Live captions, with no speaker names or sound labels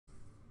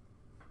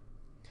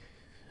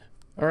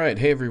All right,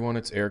 hey everyone,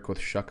 it's Eric with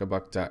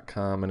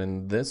Shuckabuck.com, and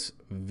in this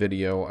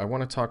video, I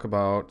want to talk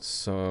about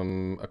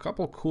a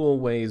couple cool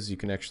ways you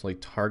can actually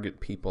target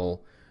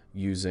people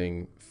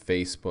using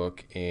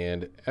Facebook.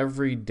 And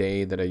every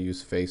day that I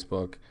use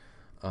Facebook,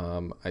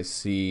 I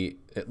see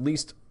at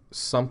least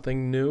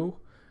something new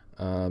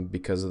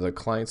because of the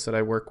clients that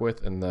I work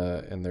with, and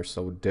they're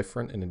so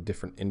different and in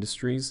different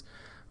industries.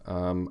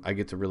 I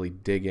get to really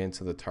dig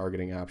into the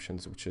targeting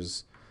options, which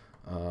is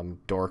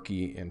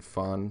dorky and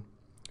fun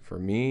for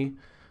me.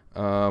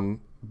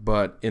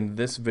 But in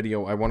this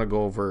video, I want to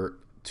go over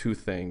two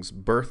things: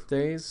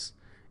 birthdays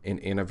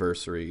and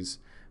anniversaries,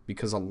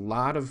 because a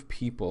lot of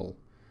people,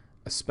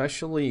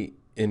 especially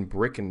in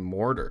brick and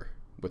mortar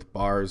with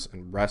bars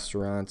and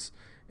restaurants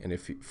and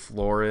if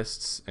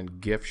florists and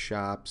gift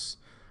shops,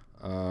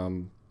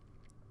 um,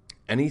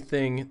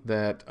 anything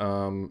that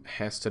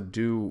has to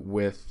do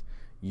with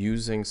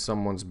using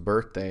someone's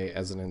birthday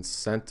as an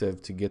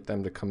incentive to get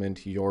them to come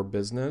into your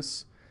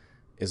business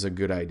is a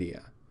good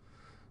idea.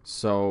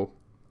 So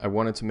I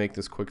wanted to make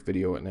this quick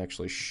video and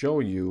actually show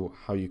you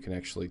how you can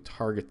actually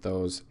target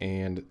those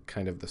and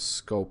kind of the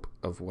scope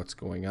of what's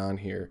going on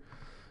here.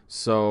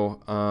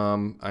 So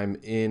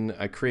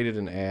I created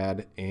an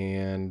ad,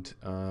 and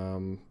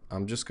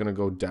I'm just going to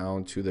go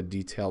down to the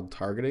detailed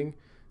targeting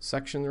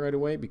section right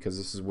away, because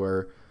this is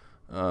where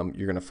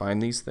you're going to find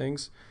these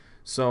things.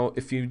 So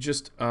if you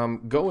just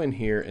go in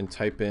here and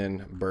type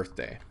in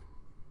birthday,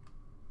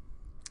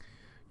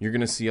 you're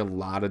going to see a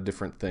lot of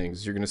different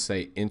things. You're going to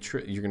say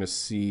you're going to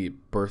see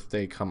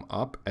birthday come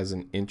up as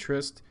an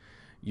interest.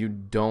 You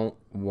don't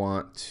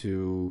want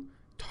to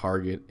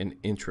target an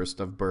interest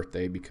of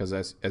birthday, because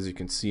as you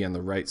can see on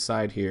the right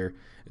side here,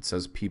 it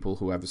says people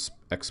who have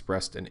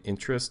expressed an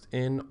interest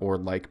in or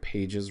like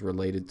pages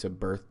related to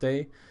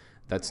birthday.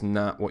 That's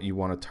not what you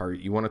want to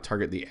target. You want to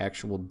target the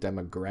actual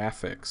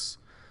demographics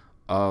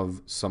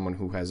of someone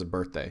who has a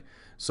birthday.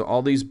 So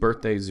all these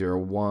birthdays,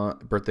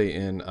 birthday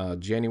in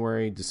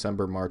January,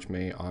 December, March,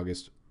 May,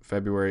 August,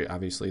 February,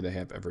 obviously they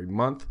have every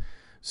month.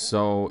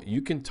 So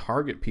you can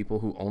target people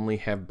who only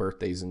have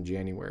birthdays in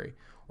January,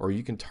 or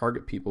you can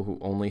target people who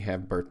only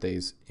have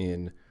birthdays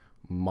in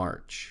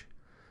March.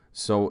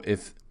 So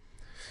if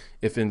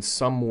in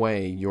some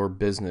way your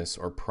business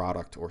or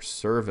product or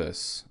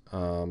service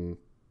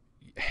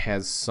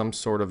has some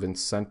sort of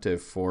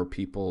incentive for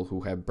people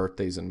who have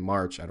birthdays in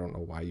March, I don't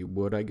know why you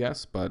would, I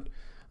guess, but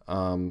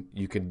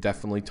you could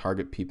definitely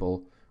target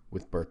people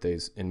with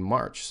birthdays in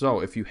March. So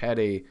if you had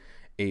a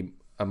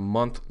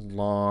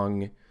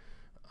month-long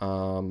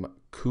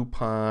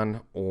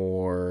coupon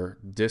or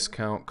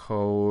discount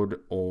code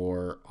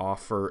or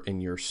offer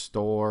in your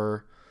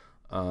store,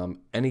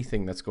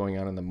 anything that's going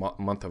on in the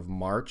month of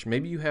March,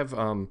 maybe you have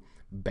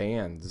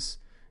bands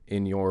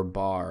in your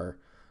bar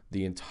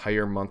the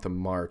entire month of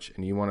March,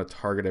 and you want to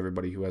target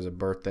everybody who has a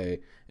birthday,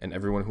 and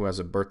everyone who has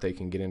a birthday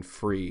can get in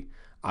free.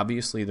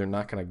 Obviously, they're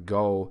not going to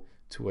go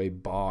to a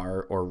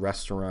bar or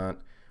restaurant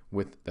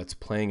that's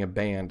playing a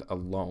band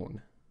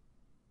alone.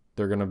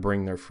 They're going to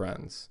bring their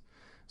friends.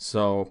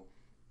 So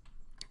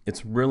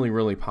it's really,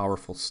 really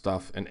powerful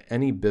stuff, and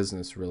any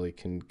business really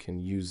can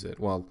use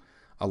it. Well,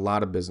 a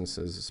lot of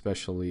businesses,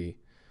 especially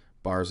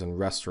bars and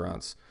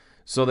restaurants.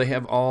 So they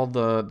have all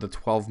the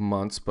 12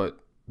 months, but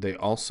they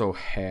also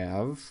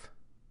have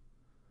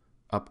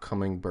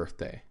upcoming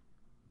birthday.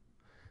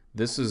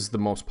 This is the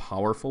most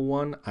powerful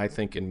one, I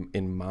think,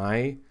 in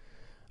my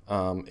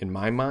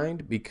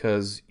mind,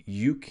 because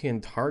you can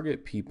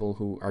target people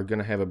who are going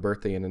to have a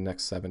birthday in the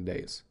next 7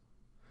 days,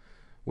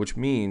 which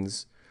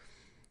means,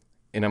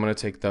 and I'm going to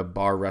take the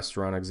bar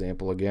restaurant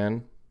example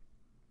again.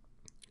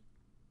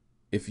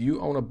 If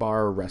you own a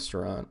bar or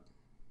restaurant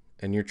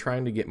and you're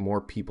trying to get more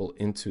people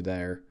into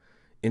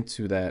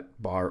that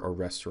bar or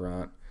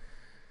restaurant,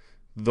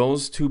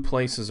 those two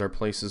places are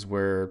places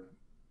where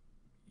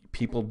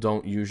people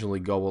don't usually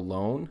go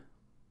alone,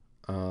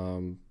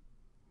 and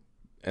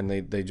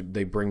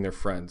they bring their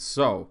friends.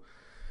 So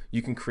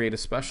you can create a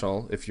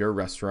special. If your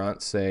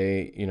restaurant,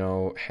 say,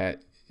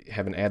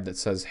 have an ad that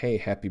says, "Hey,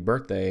 happy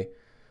birthday,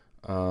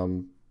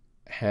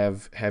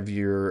 have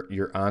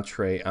your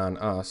entree on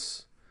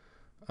us,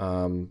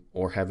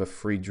 or have a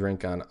free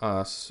drink on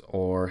us,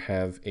 or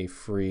have a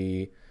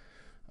free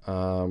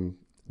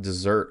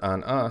dessert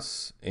on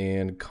us,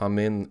 and come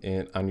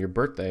in on your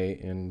birthday,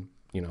 and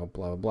blah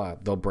blah blah."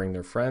 They'll bring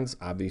their friends.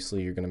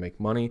 Obviously, you're going to make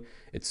money.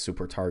 It's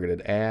super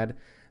targeted ad.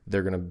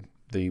 They're going to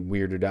be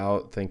weirded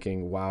out,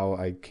 thinking, "Wow,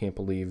 I can't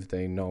believe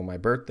they know my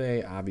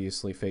birthday."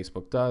 Obviously,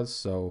 Facebook does.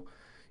 So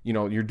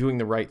you're doing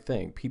the right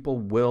thing. People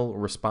will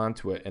respond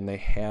to it, and they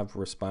have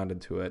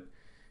responded to it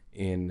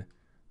in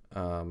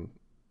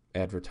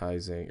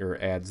advertising or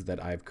ads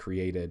that I've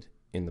created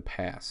in the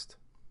past.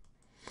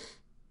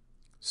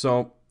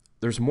 So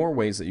there's more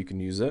ways that you can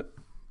use it.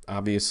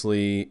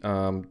 Obviously,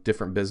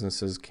 different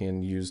businesses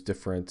can use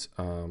different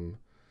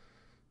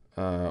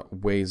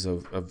ways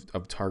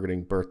of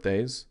targeting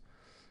birthdays.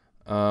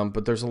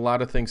 But there's a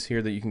lot of things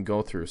here that you can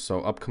go through.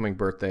 So upcoming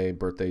birthday,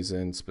 birthdays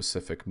in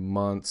specific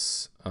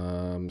months,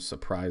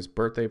 surprise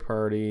birthday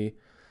party,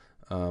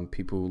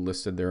 People who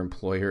listed their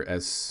employer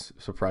as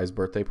surprise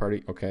birthday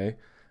party. Okay,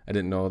 I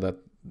didn't know that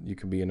you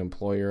could be an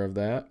employer of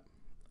that.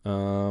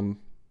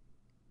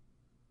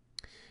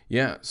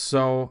 Yeah,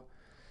 so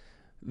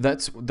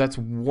that's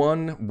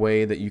one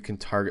way that you can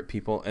target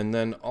people. And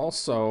then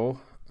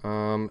also,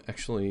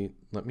 actually,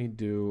 let me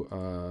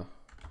do,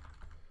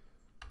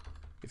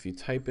 if you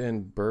type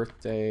in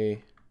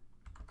birthday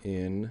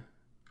in,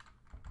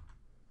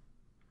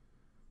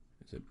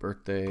 is it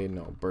birthday?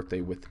 No,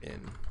 birthday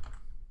within.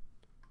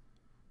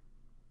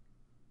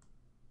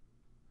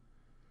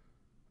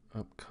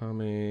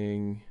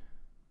 Upcoming.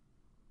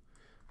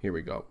 Here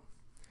we go.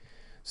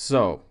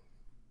 So,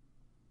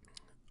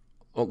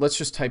 well, let's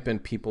just type in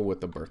people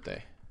with a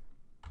birthday.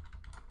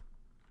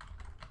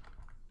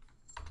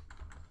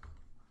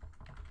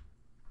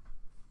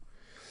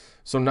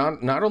 So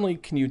not only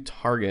can you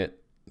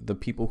target the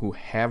people who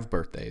have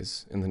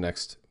birthdays in the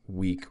next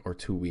week or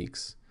 2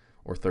 weeks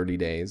or 30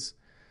 days,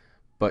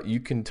 but you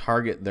can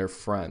target their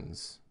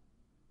friends,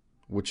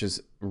 which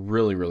is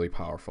really, really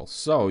powerful.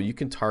 So you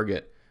can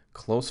target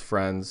close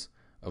friends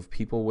of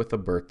people with a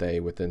birthday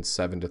within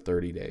 7 to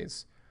 30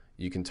 days.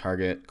 You can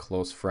target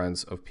close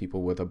friends of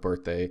people with a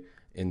birthday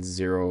in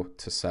 0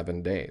 to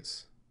 7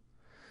 days.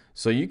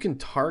 So you can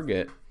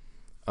target,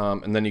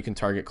 and then you can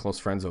target close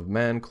friends of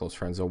men, close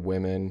friends of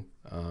women,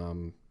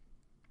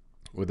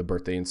 with a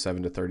birthday in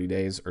 7 to 30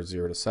 days or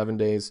 0 to 7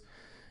 days.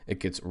 It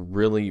gets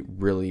really,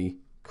 really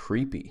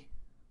creepy,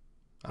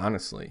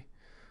 honestly.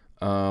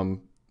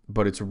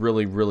 But it's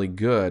really, really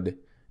good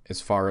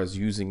as far as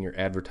using your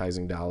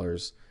advertising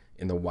dollars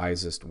in the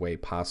wisest way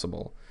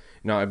possible.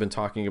 Now, I've been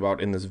talking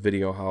about in this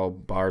video how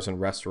bars and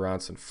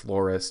restaurants and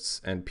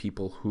florists and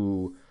people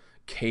who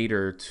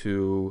cater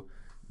to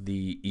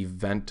the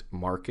event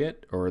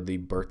market or the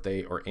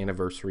birthday or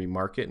anniversary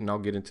market, and I'll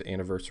get into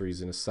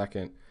anniversaries in a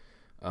second,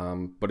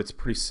 but it's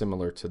pretty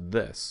similar to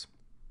this.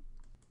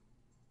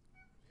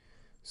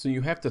 So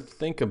you have to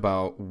think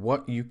about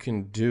what you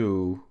can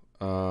do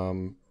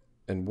and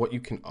what you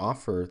can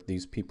offer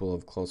these people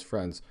of close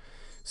friends.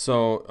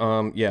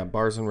 So yeah,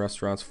 bars and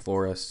restaurants,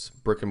 florists,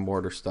 brick and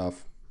mortar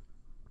stuff,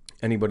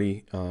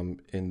 anybody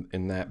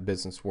in that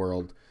business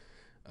world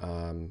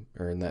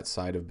or in that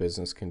side of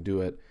business can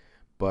do it.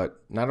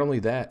 But not only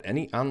that,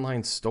 any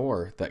online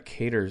store that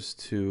caters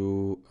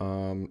to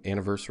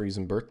anniversaries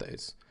and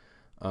birthdays.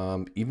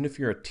 Even if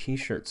you're a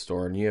t-shirt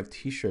store and you have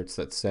t-shirts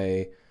that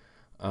say,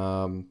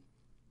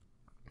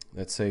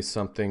 let's say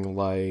something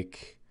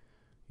like,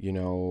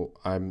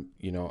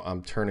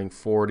 I'm turning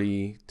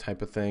 40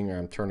 type of thing, or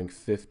I'm turning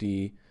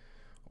 50,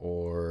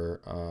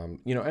 or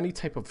any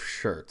type of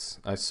shirts.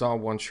 I saw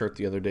one shirt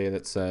the other day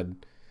that said,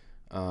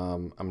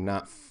 I'm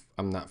not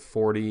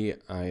 40,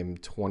 I'm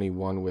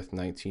 21 with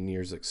 19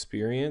 years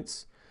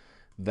experience.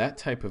 That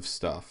type of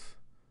stuff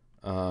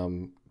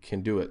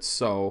can do it.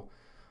 So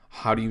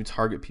how do you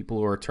target people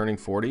who are turning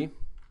 40?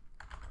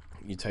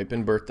 You type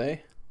in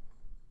birthday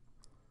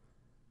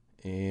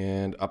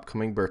and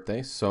upcoming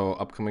birthday. So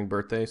upcoming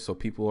birthday, so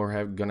people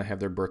are going to have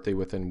their birthday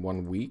within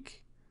 1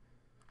 week.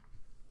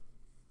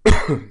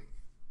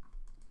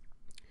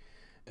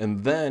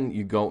 And then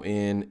you go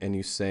in and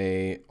you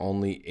say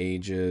only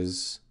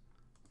ages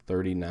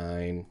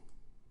 39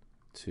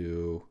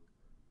 to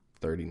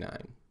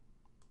 39.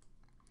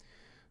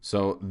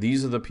 So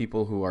these are the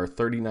people who are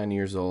 39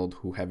 years old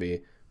who have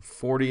a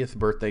 40th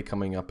birthday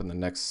coming up in the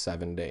next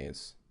 7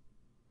 days.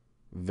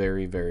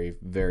 Very, very,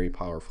 very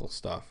powerful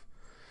stuff.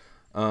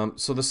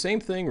 So the same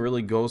thing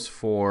really goes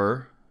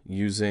for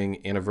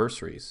using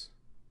anniversaries.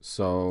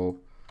 So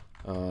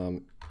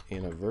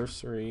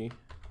anniversary.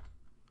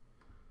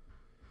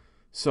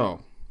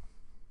 So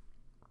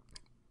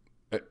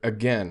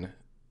again,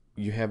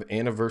 you have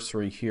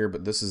anniversary here,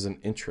 but this is an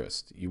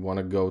interest. You want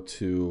to go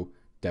to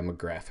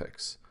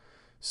demographics.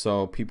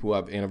 So people who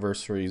have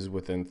anniversaries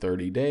within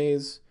 30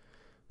 days,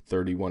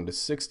 31 to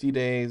 60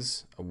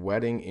 days, a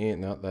wedding,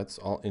 and no, that's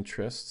all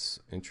interests.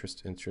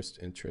 Interest.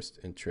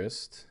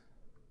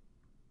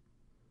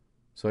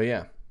 So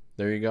yeah,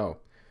 there you go.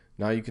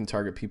 Now you can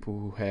target people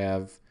who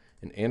have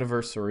an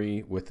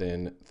anniversary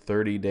within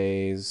 30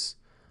 days.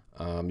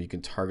 You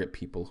can target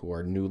people who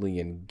are newly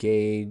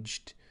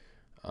engaged,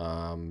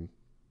 newlyweds,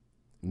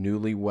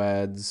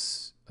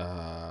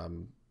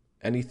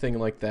 anything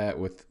like that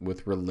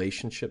with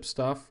relationship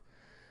stuff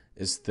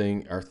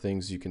are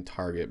things you can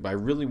target. But I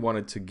really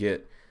wanted to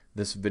get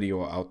this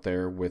video out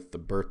there with the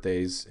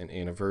birthdays and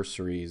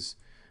anniversaries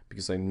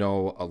because I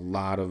know a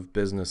lot of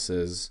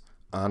businesses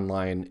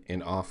online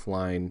and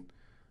offline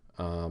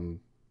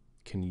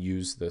can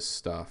use this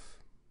stuff.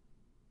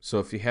 So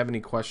if you have any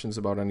questions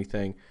about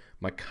anything,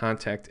 my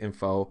contact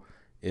info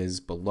is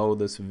below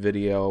this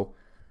video.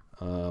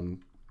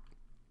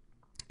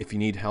 If you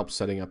need help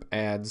setting up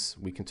ads,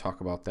 we can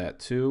talk about that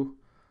too.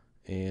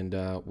 And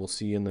we'll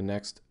see you in the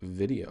next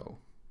video.